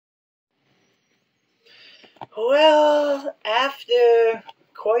Well, after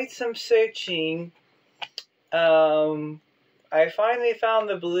quite some searching, I finally found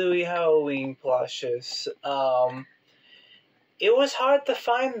the bluey Halloween plushes. It was hard to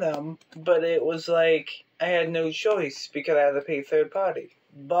find them, but it was like I had no choice because I had to pay third party.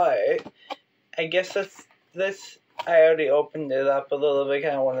 But I guess this. I already opened it up a little bit. I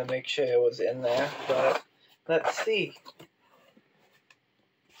kind of want to make sure it was in there, but let's see.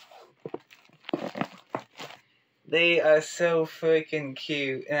 They are so freaking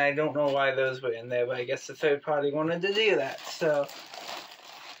cute, and I don't know why those were in there, but I guess the third party wanted to do that. So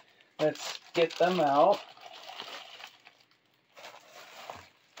let's get them out.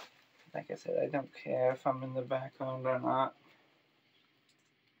 Like I said, I don't care if I'm in the background or not.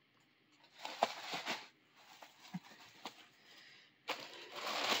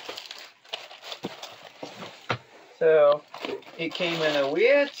 So it came in a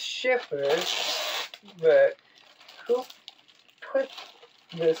weird shipper, but who put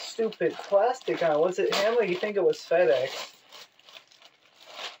the stupid plastic on? Was it him or you think it was FedEx?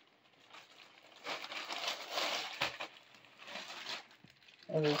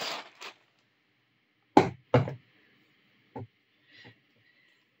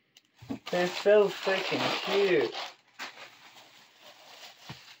 They're so freaking cute.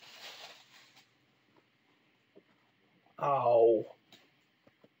 Oh.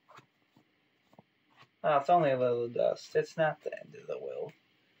 Oh, it's only a little dust. It's not the end of the world.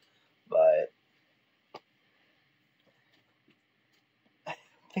 But I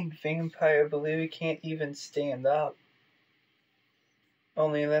think Vampire Bluey can't even stand up.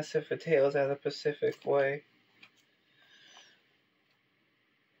 Only unless if it tails out the Pacific Way.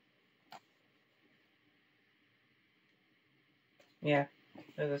 Yeah,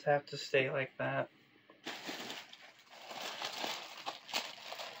 they just have to stay like that.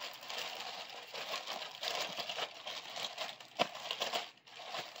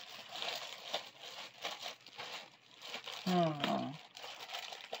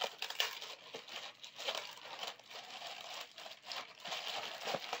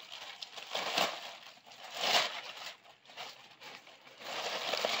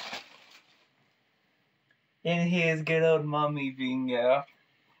 And here's good old Mommy Bingo.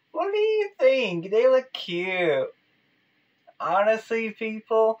 What do you think? They look cute. Honestly,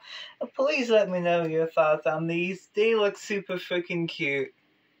 people, please let me know your thoughts on these. They look super freaking cute.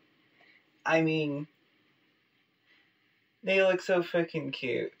 I mean, they look so freaking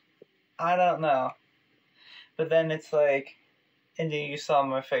cute. I don't know. But then it's like, and then you saw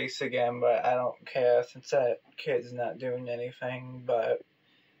my face again, but I don't care since that kid's not doing anything. But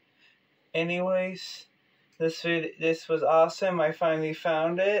anyways, this was awesome. I finally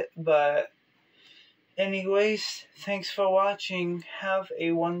found it. But anyways, thanks for watching. Have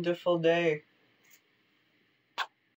a wonderful day.